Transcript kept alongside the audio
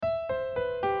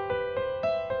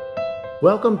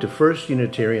Welcome to First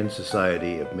Unitarian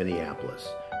Society of Minneapolis,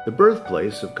 the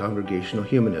birthplace of Congregational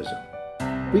Humanism.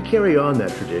 We carry on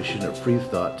that tradition of free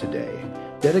thought today,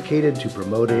 dedicated to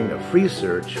promoting a free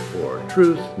search for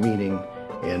truth, meaning,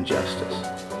 and justice.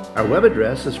 Our web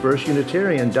address is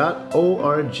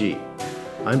firstunitarian.org.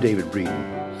 I'm David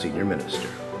Breeden, Senior Minister.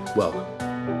 Welcome.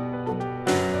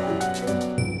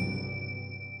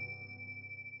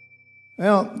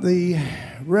 Well, the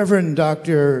Reverend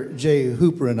Dr. J.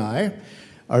 Hooper and I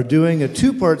are doing a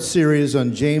two-part series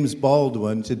on James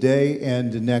Baldwin today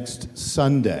and next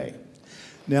Sunday.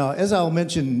 Now, as I'll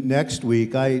mention next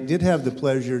week, I did have the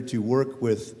pleasure to work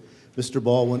with Mr.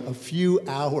 Baldwin a few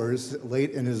hours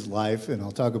late in his life, and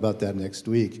I'll talk about that next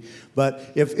week. But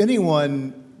if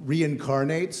anyone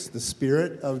reincarnates the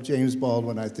spirit of James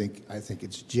Baldwin, I think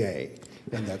it's Jay.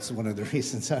 And that's one of the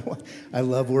reasons I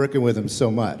love working with him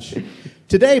so much.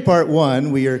 Today, part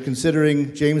one, we are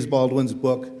considering James Baldwin's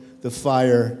book, The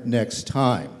Fire Next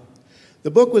Time.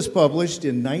 The book was published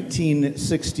in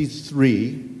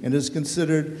 1963 and is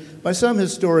considered by some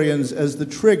historians as the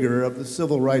trigger of the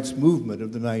civil rights movement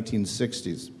of the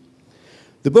 1960s.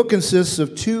 The book consists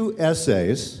of two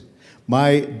essays,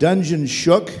 My Dungeon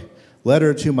Shook,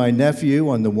 Letter to My Nephew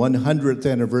on the 100th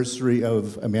anniversary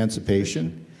of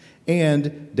emancipation,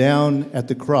 and Down at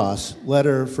the Cross,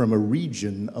 Letter from a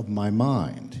Region of My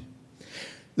Mind.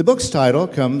 The book's title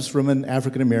comes from an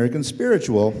African-American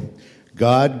spiritual.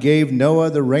 God gave Noah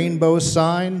the rainbow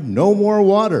sign, no more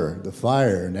water, the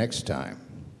fire next time.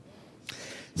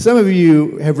 Some of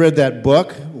you have read that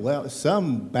book, well,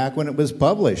 some back when it was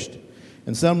published,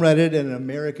 and some read it in an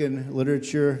American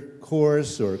literature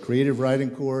course or a creative writing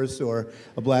course or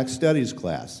a Black Studies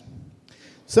class.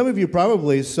 Some of you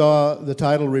probably saw the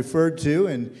title referred to,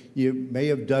 and you may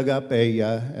have dug up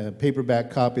a paperback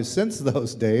copy since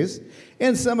those days.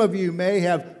 And some of you may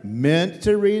have meant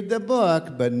to read the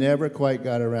book, but never quite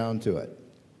got around to it.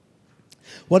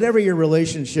 Whatever your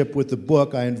relationship with the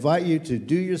book, I invite you to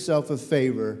do yourself a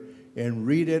favor and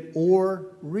read it or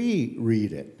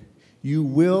reread it. You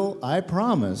will, I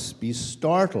promise, be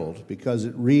startled because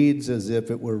it reads as if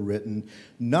it were written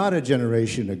not a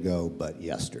generation ago, but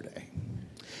yesterday.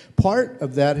 Part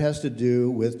of that has to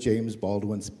do with James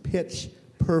Baldwin's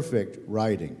pitch-perfect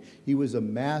writing. He was a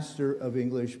master of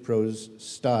English prose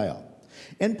style.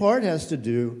 And part has to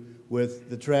do with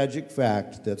the tragic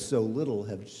fact that so little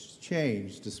has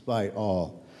changed despite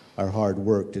all our hard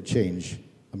work to change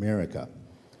America.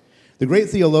 The great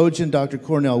theologian Dr.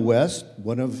 Cornel West,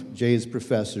 one of Jay's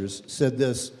professors, said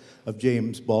this of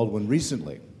James Baldwin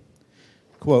recently.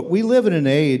 Quote, "We live in an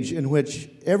age in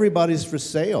which everybody's for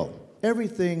sale.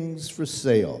 Everything's for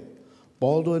sale.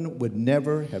 Baldwin would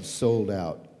never have sold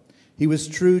out. He was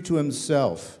true to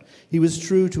himself. He was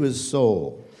true to his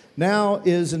soul. Now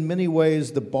is in many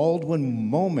ways the Baldwin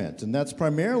moment, and that's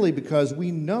primarily because we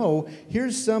know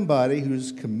here's somebody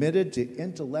who's committed to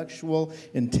intellectual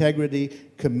integrity,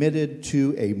 committed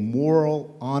to a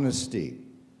moral honesty."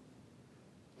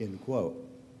 End quote.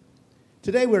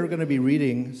 Today we're going to be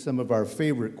reading some of our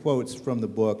favorite quotes from the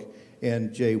book,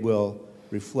 and Jay will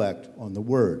reflect on the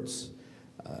words.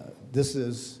 This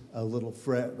is a little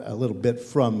bit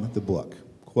from the book.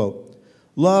 Quote,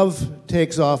 "Love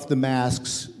takes off the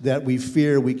masks that we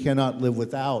fear we cannot live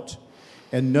without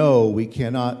and know we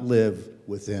cannot live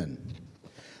within."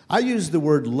 I use the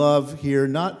word love here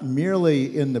not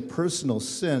merely in the personal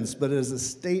sense, but as a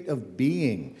state of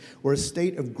being or a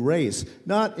state of grace,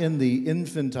 not in the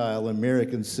infantile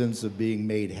American sense of being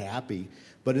made happy,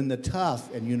 but in the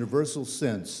tough and universal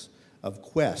sense of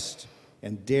quest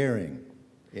and daring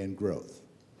and growth.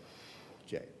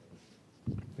 Jay.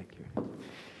 Thank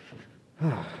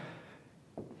you.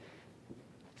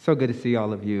 So good to see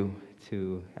all of you,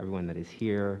 to everyone that is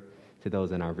here, to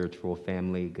those in our virtual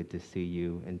family, good to see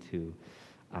you, and to,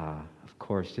 of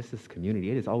course, just this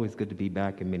community. It is always good to be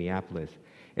back in Minneapolis.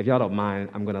 If y'all don't mind,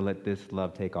 I'm going to let this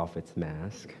love take off its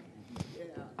mask.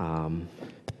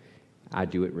 I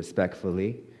do it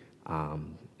respectfully.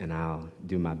 And I'll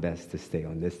do my best to stay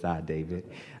on this side, David,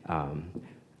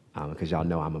 because y'all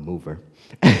know I'm a mover.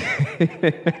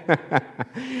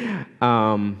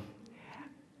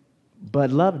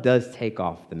 But love does take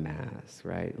off the mask,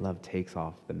 right? Love takes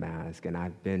off the mask. And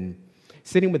I've been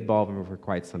sitting with Baldwin for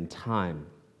quite some time,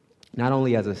 not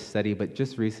only as a study, but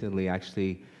just recently,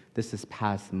 actually, this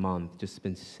past month, just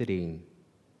been sitting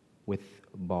with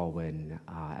Baldwin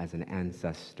as an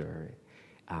ancestor,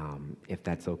 if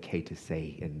that's okay to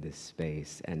say in this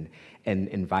space, and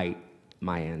invite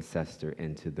my ancestor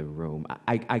into the room.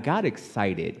 I got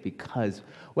excited because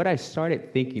what I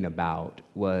started thinking about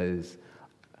was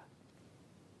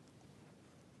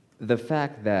the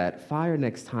fact that Fire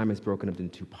Next Time is broken up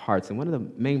into two parts, and one of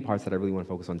the main parts that I really want to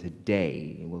focus on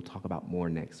today, and we'll talk about more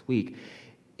next week,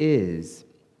 is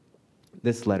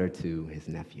this letter to his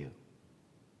nephew.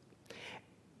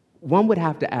 One would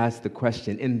have to ask the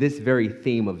question, in this very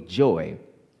theme of joy,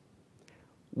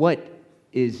 what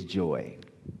is joy,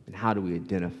 and how do we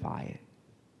identify it?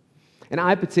 And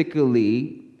I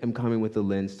particularly am coming with the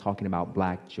lens talking about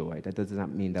black joy. That does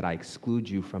not mean that I exclude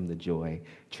you from the joy.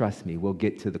 Trust me, we'll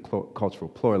get to the cultural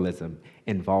pluralism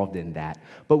involved in that.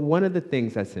 But one of the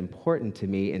things that's important to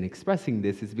me in expressing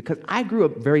this is because I grew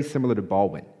up very similar to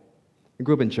Baldwin. I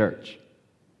grew up in church.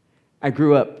 I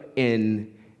grew up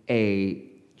in a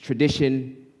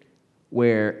tradition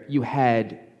where you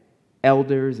had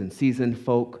elders and seasoned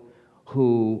folk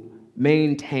who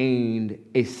maintained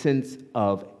a sense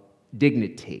of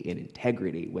dignity and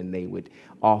integrity when they would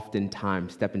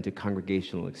oftentimes step into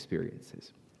congregational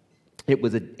experiences. It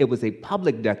was a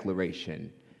public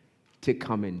declaration to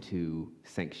come into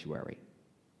sanctuary.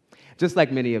 Just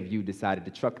like many of you decided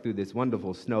to truck through this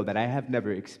wonderful snow that I have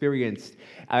never experienced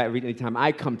every time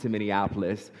I come to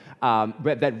Minneapolis,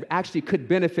 but that actually could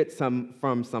benefit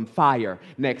from some fire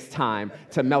next time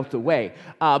to melt away.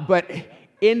 But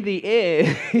in the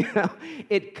end,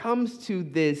 it comes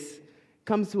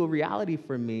to a reality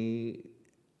for me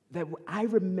that I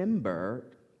remember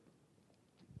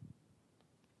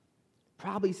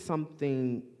probably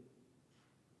something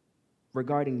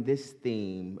regarding this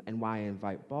theme and why I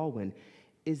invite Baldwin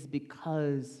is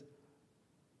because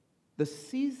the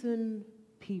seasoned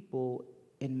people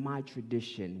in my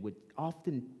tradition would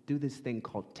often do this thing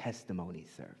called testimony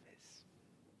service.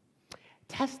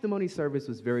 Testimony service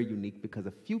was very unique because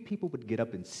a few people would get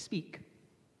up and speak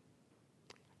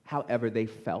however they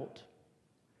felt,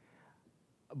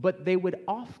 but they would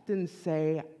often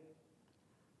say,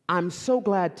 I'm so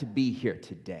glad to be here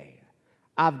today.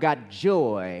 I've got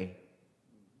joy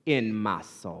in my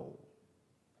soul.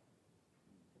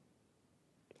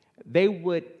 They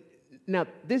would, now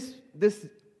this,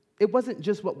 it wasn't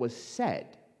just what was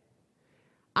said.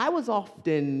 I was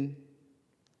often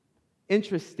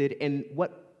interested in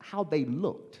how they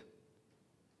looked.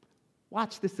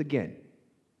 Watch this again.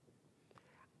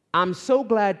 I'm so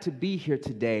glad to be here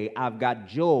today. I've got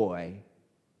joy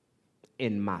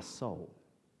in my soul.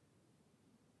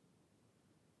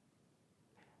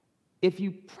 If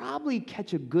you probably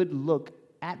catch a good look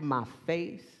at my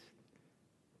face,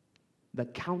 the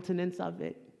countenance of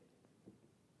it,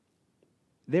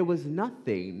 there was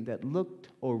nothing that looked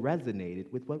or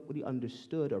resonated with what we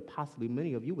understood, or possibly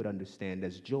many of you would understand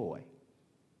as joy.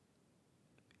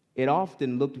 It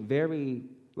often looked very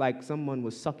like someone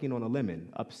was sucking on a lemon,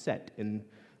 upset and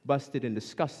busted and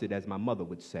disgusted, as my mother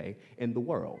would say, in the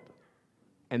world.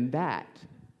 And that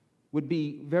would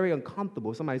be very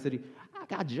uncomfortable. Somebody said, I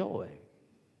got joy.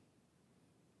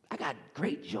 I got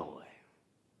great joy.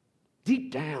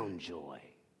 Deep down joy.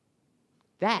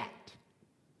 That,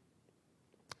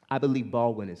 I believe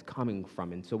Baldwin is coming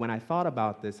from. And so when I thought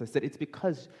about this, I said, it's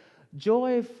because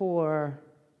joy for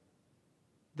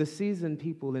the seasoned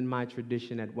people in my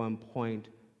tradition at one point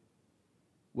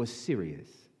was serious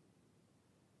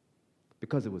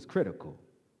because it was critical.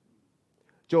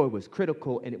 Joy was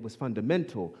critical and it was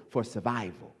fundamental for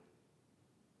survival.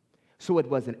 So it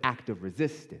was an act of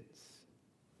resistance.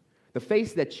 The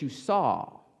face that you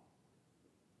saw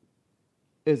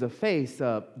is a face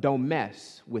of, don't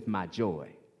mess with my joy.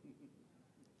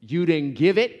 You didn't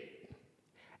give it,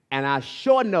 and I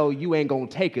sure know you ain't gonna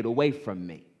take it away from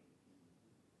me.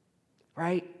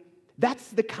 Right? That's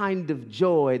the kind of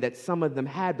joy that some of them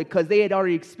had because they had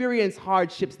already experienced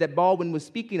hardships that Baldwin was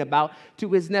speaking about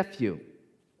to his nephew.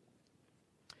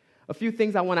 A few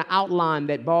things I want to outline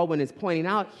that Baldwin is pointing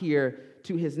out here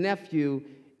to his nephew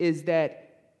is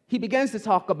that he begins to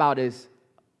talk about his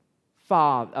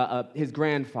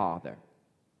grandfather.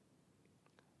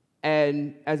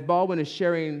 And as Baldwin is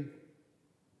sharing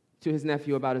to his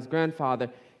nephew about his grandfather,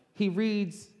 he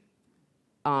reads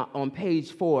on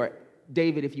page 4,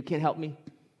 David, if you can help me.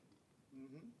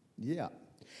 Yeah.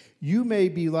 You may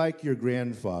be like your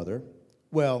grandfather.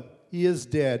 Well, he is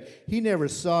dead. He never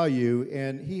saw you,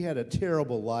 and he had a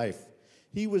terrible life.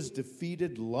 He was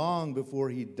defeated long before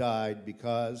he died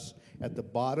because at the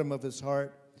bottom of his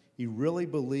heart, he really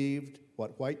believed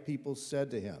what white people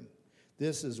said to him.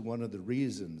 This is one of the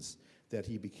reasons that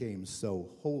he became so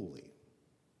holy.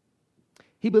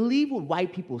 He believed what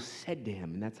white people said to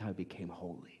him, and that's how he became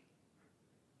holy.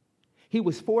 He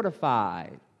was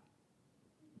fortified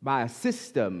by a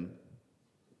system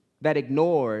that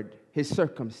ignored his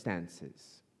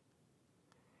circumstances.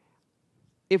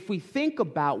 If we think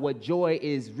about what joy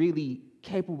is really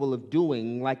capable of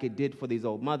doing like it did for these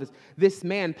old mothers, this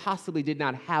man possibly did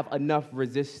not have enough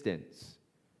resistance.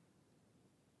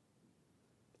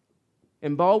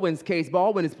 In Baldwin's case,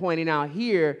 Baldwin is pointing out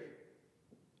here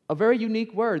a very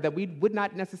unique word that we would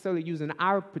not necessarily use in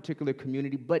our particular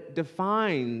community, but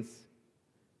defines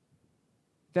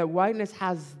that whiteness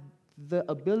has the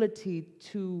ability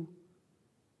to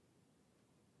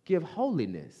give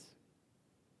holiness,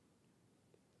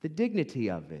 the dignity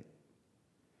of it.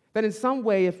 That in some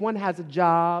way, if one has a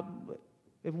job,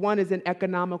 if one is in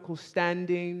economical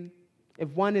standing, if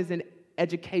one is in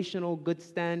educational good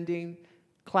standing,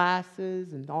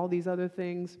 classes and all these other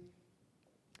things,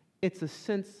 it's a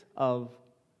sense of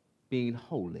being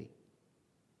holy.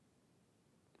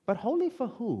 But holy for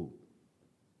who?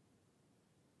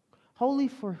 Holy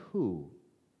for who?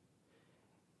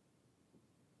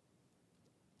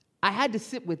 I had to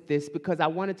sit with this because I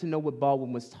wanted to know what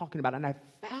Baldwin was talking about, and I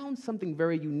found something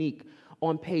very unique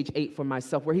on page 8 for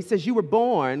myself, where he says, you were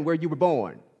born where you were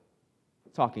born,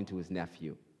 talking to his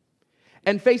nephew,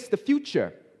 and face the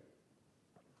future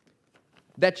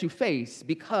that you face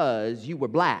because you were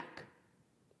black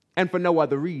and for no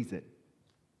other reason.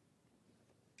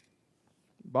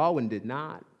 Baldwin did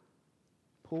not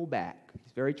pull back.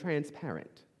 He's very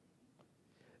transparent.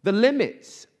 The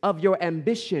limits of your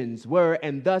ambitions were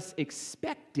and thus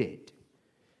expected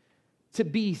to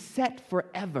be set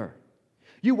forever.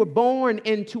 You were born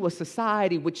into a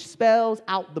society which spells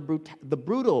out the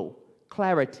brutal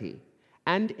clarity,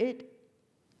 and it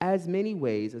as many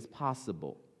ways as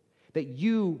possible, that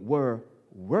you were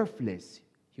worthless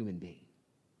human being.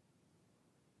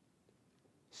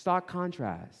 Stark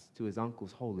contrast to his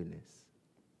uncle's holiness.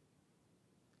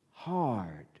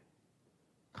 Hard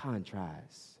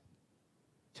contrast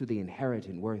to the inherent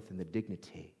worth and the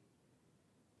dignity.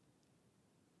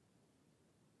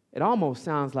 It almost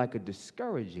sounds like a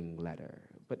discouraging letter,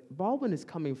 but Baldwin is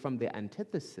coming from the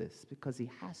antithesis because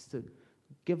he has to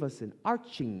give us an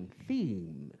arching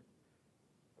theme.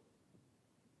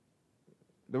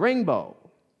 The rainbow,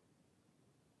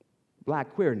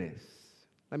 black queerness.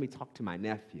 Let me talk to my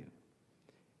nephew,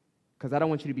 because I don't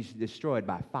want you to be destroyed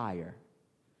by fire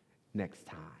next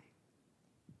time.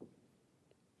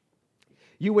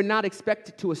 You were not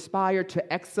expected to aspire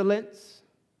to excellence.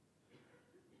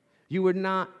 You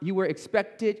were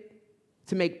expected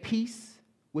to make peace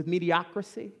with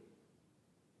mediocrity.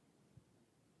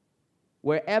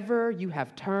 Wherever you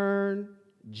have turned,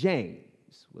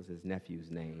 James was his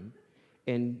nephew's name,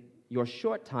 in your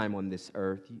short time on this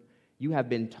earth, you have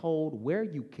been told where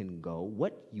you can go,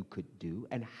 what you could do,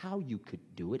 and how you could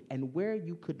do it, and where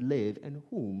you could live, and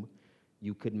whom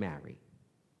you could marry.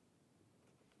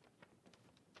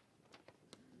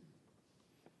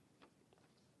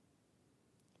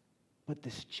 But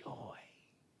this joy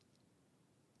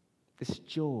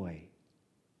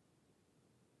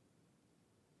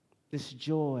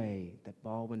that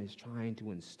Baldwin is trying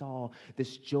to install,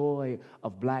 this joy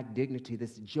of black dignity,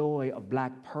 this joy of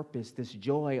black purpose, this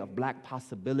joy of black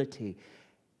possibility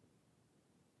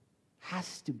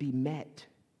has to be met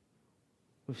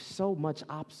with so much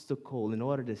obstacle in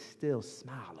order to still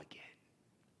smile again.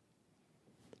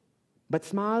 But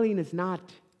smiling is not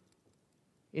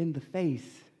in the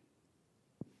face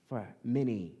for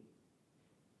many.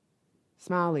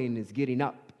 Smiling is getting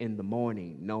up in the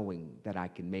morning knowing that I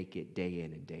can make it day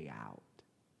in and day out.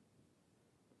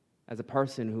 As a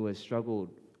person who has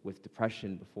struggled with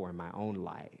depression before in my own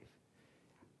life,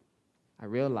 I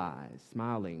realized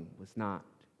smiling was not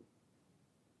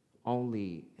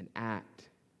only an act,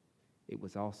 it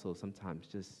was also sometimes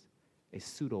just a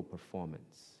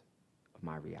pseudo-performance of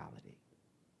my reality.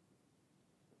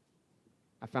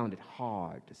 I found it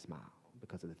hard to smile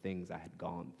because of the things I had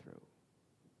gone through.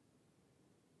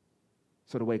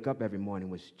 So to wake up every morning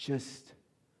was just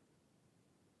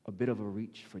a bit of a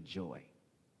reach for joy.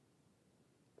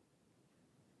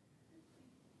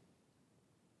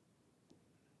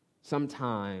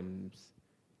 Sometimes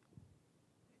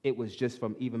it was just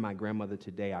from even my grandmother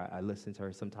today. I listen to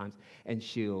her sometimes, and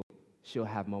she'll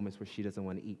have moments where she doesn't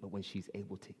want to eat, but when she's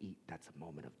able to eat, that's a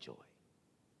moment of joy.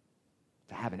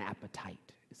 To have an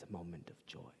appetite is a moment of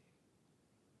joy.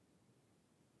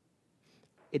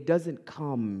 It doesn't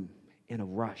come in a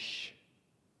rush.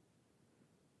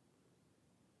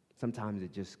 Sometimes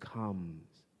it just comes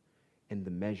in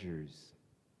the measures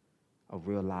of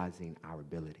realizing our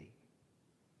ability.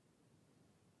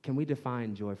 Can we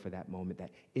define joy for that moment, that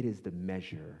it is the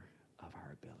measure of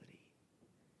our ability?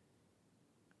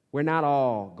 We're not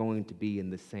all going to be in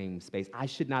the same space. I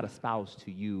should not espouse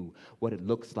to you what it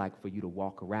looks like for you to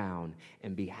walk around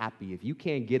and be happy. If you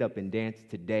can't get up and dance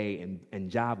today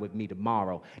and jive with me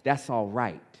tomorrow, that's all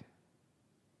right.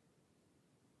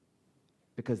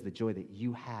 Because the joy that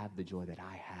you have, the joy that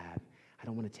I have, I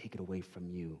don't want to take it away from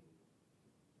you.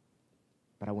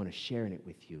 But I want to share in it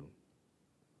with you.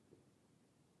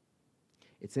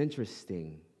 It's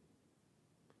interesting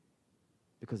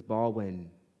because Baldwin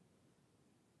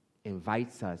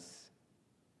invites us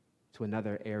to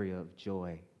another area of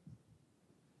joy.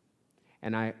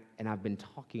 And I've been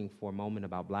talking for a moment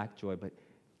about black joy, but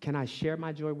can I share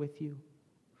my joy with you?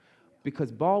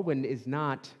 Because Baldwin is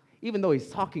not, even though he's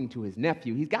talking to his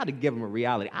nephew, he's got to give him a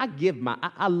reality.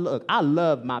 I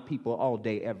love my people all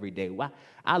day, every day. Why?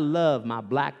 I love my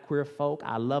black queer folk.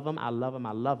 I love them.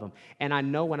 And I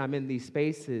know when I'm in these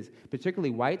spaces,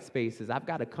 particularly white spaces, I've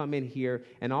got to come in here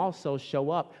and also show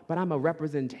up, but I'm a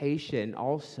representation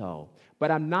also.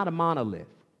 But I'm not a monolith.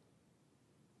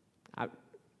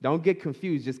 Don't get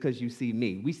confused just because you see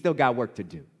me. We still got work to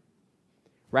do,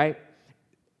 right?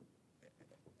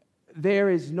 There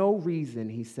is no reason,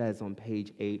 he says on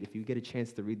page 8, if you get a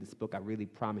chance to read this book, I really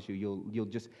promise you, you'll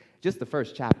just the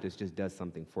first chapters just does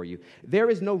something for you. There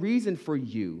is no reason for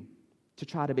you to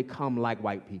try to become like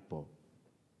white people.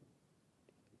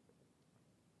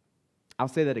 I'll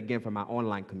say that again for my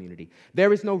online community.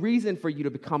 There is no reason for you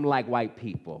to become like white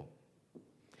people.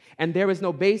 And there is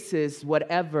no basis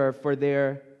whatever for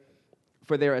their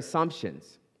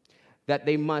assumptions that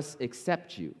they must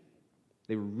accept you.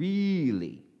 The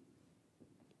really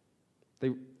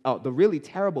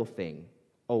terrible thing,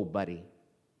 oh buddy,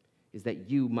 is that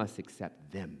you must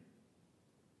accept them.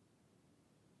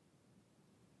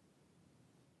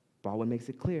 Baldwin makes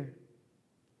it clear.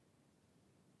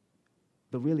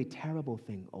 The really terrible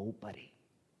thing, oh buddy,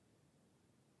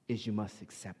 is you must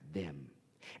accept them.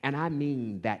 And I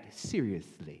mean that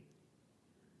seriously,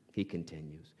 he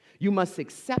continues. You must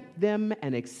accept them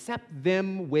and accept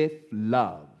them with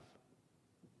love.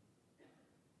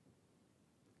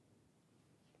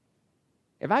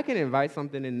 If I can invite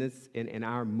something in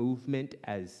our movement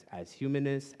as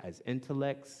humanists, as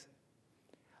intellects,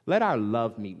 let our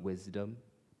love meet wisdom.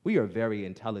 We are very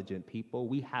intelligent people.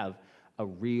 We have a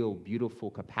real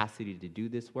beautiful capacity to do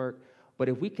this work. But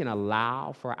if we can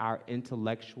allow for our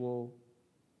intellectual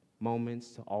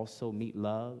moments to also meet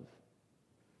love,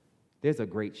 there's a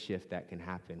great shift that can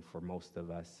happen for most of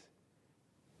us.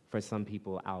 For some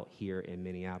people out here in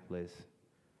Minneapolis,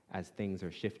 as things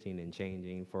are shifting and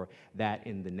changing, for that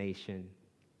in the nation.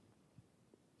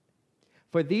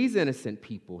 For these innocent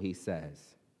people, he says,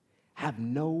 have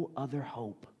no other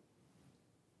hope.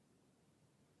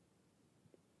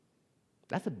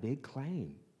 That's a big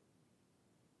claim.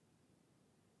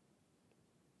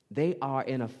 They are,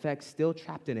 in effect, still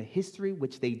trapped in a history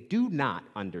which they do not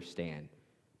understand.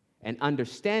 And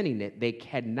understanding it, they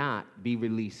cannot be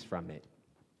released from it.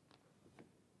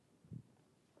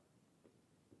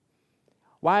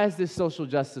 Why is this social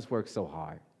justice work so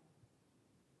hard?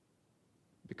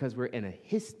 Because we're in a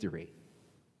history.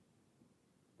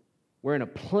 We're in a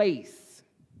place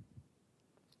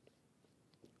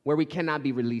where we cannot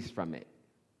be released from it.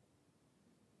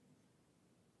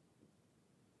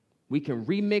 We can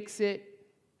remix it,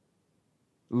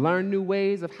 learn new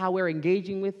ways of how we're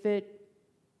engaging with it.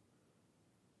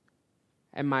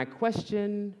 And my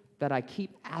question that I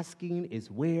keep asking is,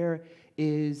 where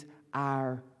is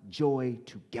our joy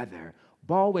together?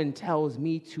 Baldwin tells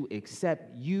me to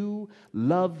accept you,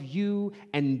 love you,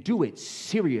 and do it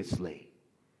seriously,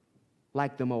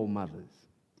 like them old mothers.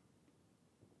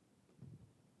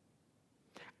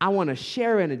 I want to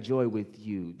share in a joy with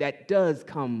you that does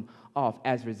come off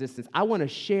as resistance. I want to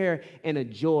share in a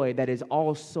joy that is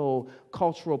also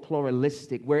cultural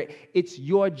pluralistic, where it's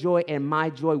your joy and my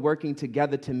joy working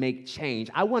together to make change.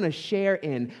 I want to share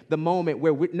in the moment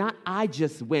where not I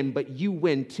just win, but you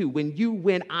win too. When you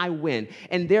win, I win.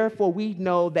 And therefore, we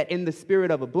know that in the spirit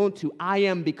of Ubuntu, I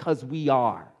am because we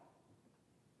are.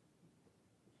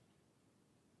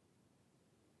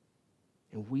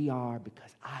 And we are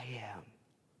because I am.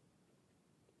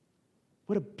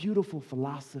 What a beautiful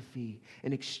philosophy,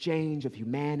 an exchange of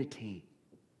humanity.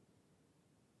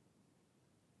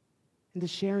 And to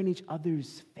share in each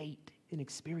other's fate and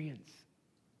experience.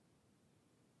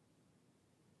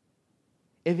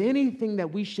 If anything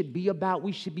that we should be about,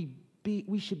 we should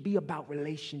be about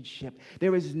relationship.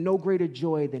 There is no greater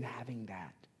joy than having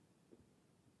that.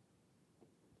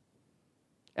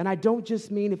 And I don't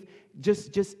just mean if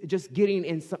just getting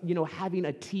in some, having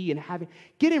a tea and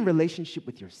get in relationship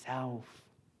with yourself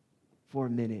for a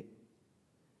minute.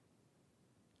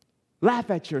 Laugh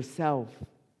at yourself.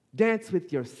 Dance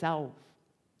with yourself.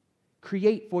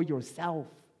 Create for yourself.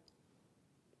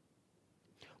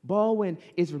 Baldwin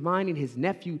is reminding his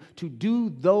nephew to do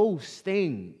those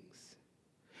things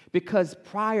because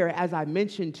prior, as I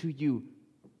mentioned to you,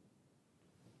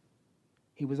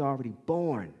 he was already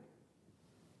born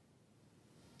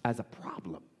as a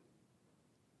problem.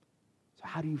 So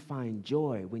how do you find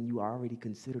joy when you are already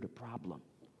considered a problem?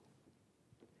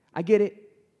 I get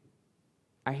it.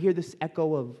 I hear this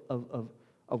echo of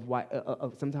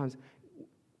sometimes,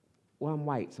 well, I'm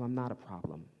white, so I'm not a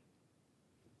problem.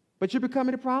 But you're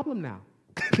becoming a problem now.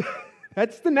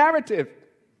 That's the narrative.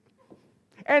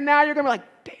 And now you're going to be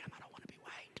like, damn, I don't want to be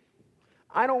white.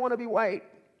 I don't want to be white.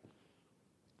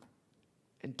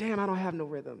 And damn, I don't have no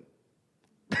rhythm.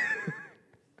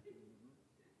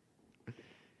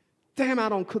 Damn, I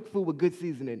don't cook food with good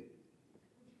seasoning.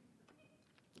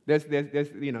 There's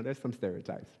some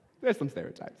stereotypes. There's some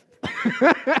stereotypes.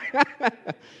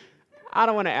 I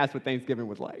don't want to ask what Thanksgiving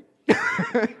was like.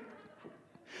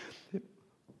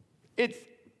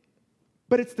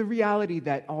 But it's the reality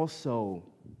that also,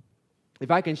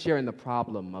 if I can share in the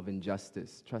problem of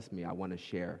injustice, trust me, I want to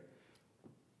share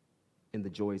in the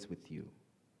joys with you.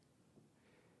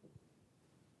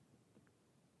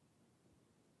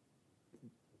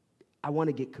 I want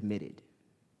to get committed.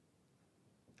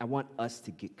 I want us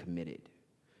to get committed.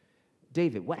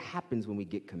 David, what happens when we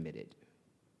get committed?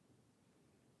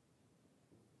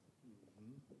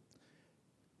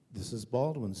 This is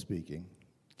Baldwin speaking.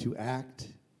 To act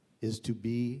is to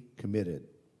be committed,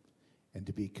 and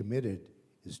to be committed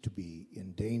is to be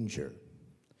in danger.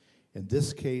 In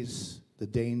this case, the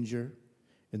danger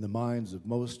in the minds of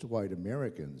most white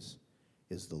Americans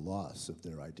is the loss of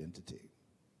their identity.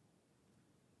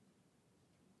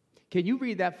 Can you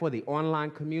read that for the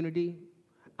online community?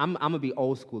 I'm going to be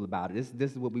old school about it.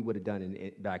 This is what we would have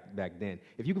done back then.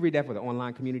 If you could read that for the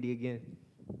online community again.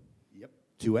 Yep.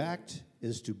 To act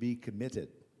is to be committed,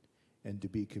 and to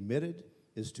be committed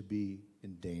is to be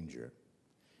in danger.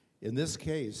 In this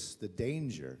case, the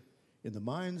danger in the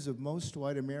minds of most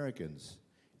white Americans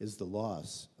is the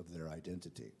loss of their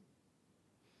identity.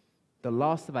 The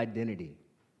loss of identity.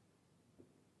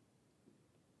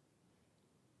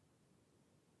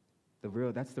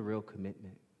 That's the real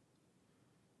commitment.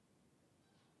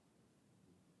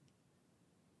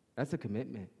 That's a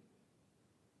commitment.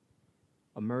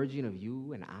 A merging of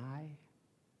you and I,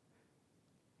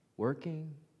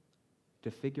 working to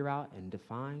figure out and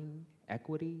define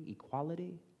equity,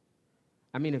 equality.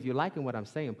 I mean, if you're liking what I'm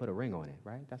saying, put a ring on it,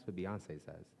 right? That's what Beyonce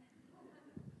says.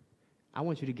 I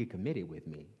want you to get committed with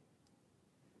me.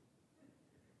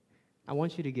 I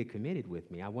want you to get committed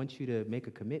with me. I want you to make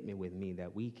a commitment with me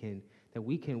that we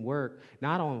can work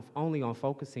not only on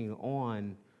focusing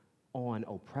on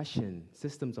oppression,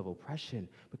 systems of oppression,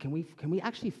 but can we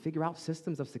actually figure out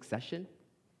systems of succession?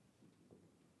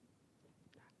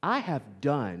 I have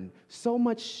done so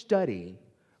much study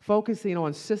focusing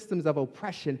on systems of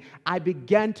oppression, I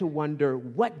began to wonder,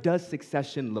 what does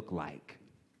succession look like?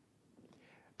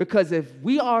 Because if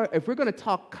we're going to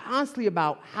talk constantly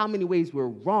about how many ways we're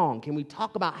wrong, can we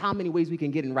talk about how many ways we can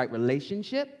get in right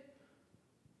relationship?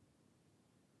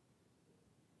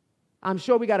 I'm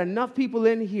sure we got enough people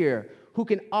in here who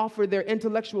can offer their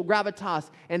intellectual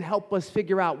gravitas and help us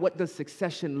figure out what does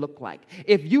succession look like.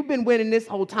 If you've been winning this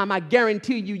whole time, I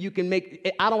guarantee you can make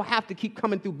it. I don't have to keep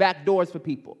coming through back doors for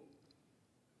people.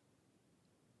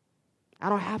 I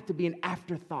don't have to be an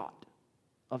afterthought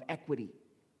of equity,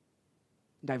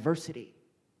 diversity,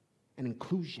 and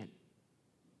inclusion.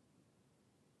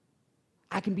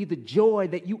 I can be the joy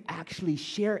that you actually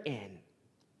share in.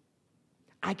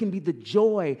 I can be the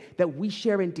joy that we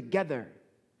share in together.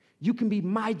 You can be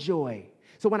my joy.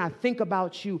 So when I think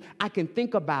about you, I can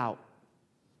think about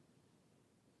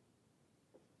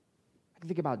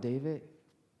David.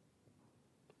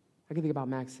 I can think about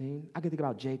Maxine. I can think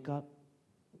about Jacob.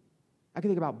 I can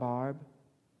think about Barb,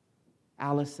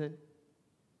 Allison,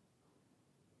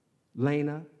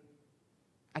 Lena.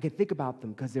 I can think about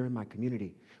them because they're in my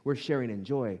community. We're sharing in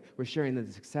joy. We're sharing in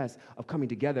the success of coming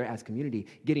together as community,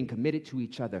 getting committed to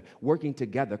each other, working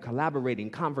together,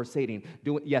 collaborating, conversating,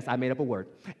 doing. Yes, I made up a word,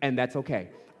 and that's okay.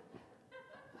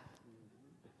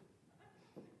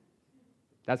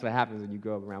 That's what happens when you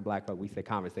grow up around black folk. We say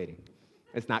conversating.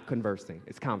 It's not conversing.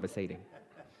 It's conversating.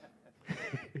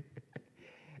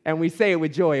 And we say it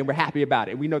with joy, and we're happy about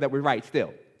it. We know that we're right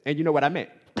still. And you know what I meant.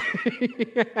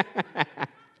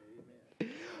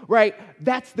 Right?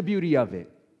 That's the beauty of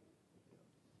it.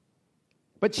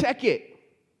 But check it.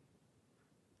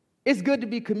 It's good to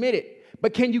be committed,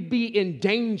 but can you be in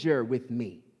danger with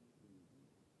me?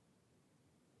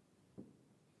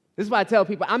 This is why I tell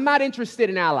people, I'm not interested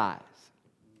in allies.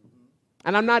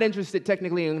 And I'm not interested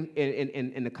technically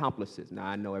in accomplices. Now,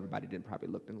 I know everybody didn't probably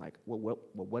look and like, well,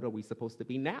 what are we supposed to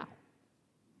be now?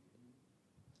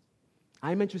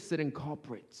 I'm interested in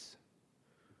culprits.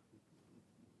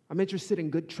 I'm interested in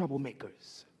good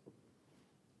troublemakers.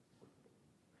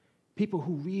 People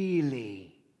who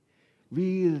really,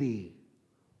 really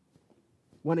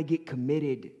want to get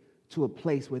committed to a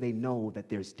place where they know that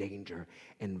there's danger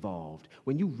involved.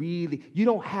 When you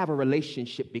don't have a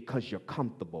relationship because you're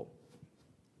comfortable.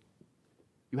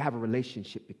 You have a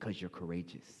relationship because you're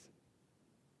courageous.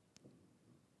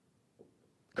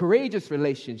 Courageous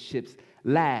relationships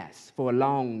last for a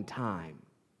long time.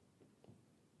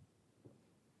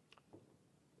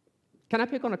 Can I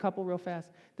pick on a couple real fast?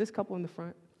 This couple in the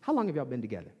front, how long have y'all been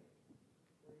together?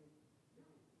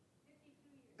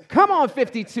 Come on,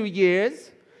 52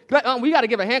 years. We got to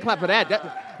give a hand clap for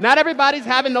that. Not everybody's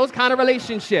having those kind of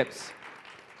relationships.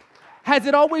 Has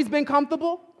it always been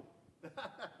comfortable?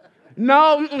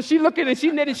 No, she looking and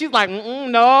she knitting. She's like,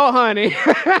 no, honey.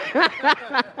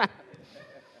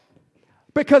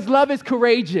 Because love is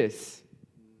courageous.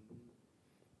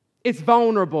 It's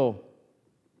vulnerable.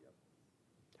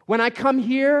 When I come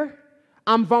here,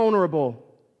 I'm vulnerable.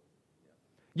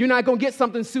 You're not going to get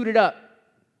something suited up.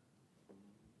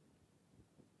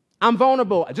 I'm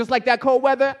vulnerable. Just like that cold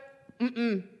weather,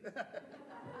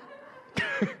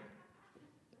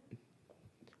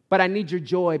 But I need your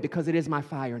joy because it is my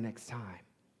fire next time.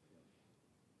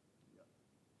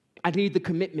 I need the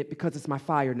commitment because it's my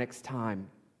fire next time.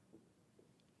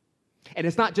 And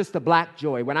it's not just the black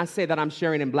joy. When I say that I'm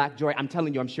sharing in black joy, I'm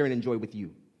telling you I'm sharing in joy with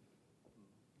you.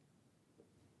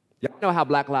 Y'all know how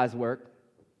Black Lives work.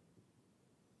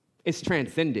 It's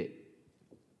transcended.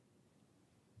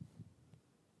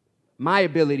 My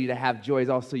ability to have joy is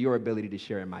also your ability to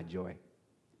share in my joy.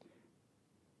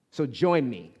 So join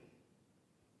me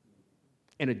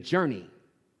in a journey,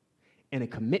 in a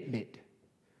commitment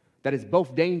that is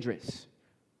both dangerous,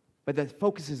 but that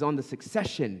focuses on the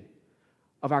succession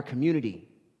of our community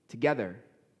together.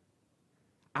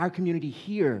 Our community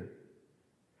here,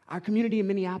 our community in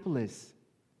Minneapolis.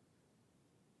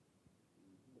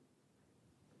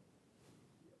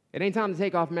 It ain't time to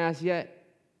take off masks yet,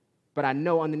 but I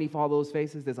know underneath all those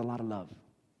faces, there's a lot of love.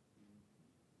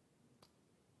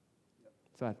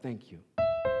 So I thank you.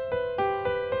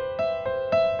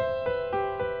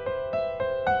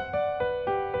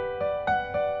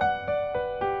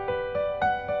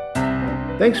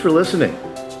 Thanks for listening.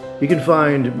 You can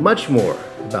find much more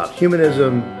about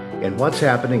humanism and what's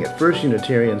happening at First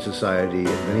Unitarian Society in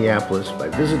Minneapolis by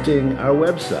visiting our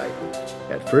website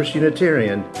at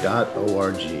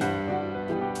firstunitarian.org.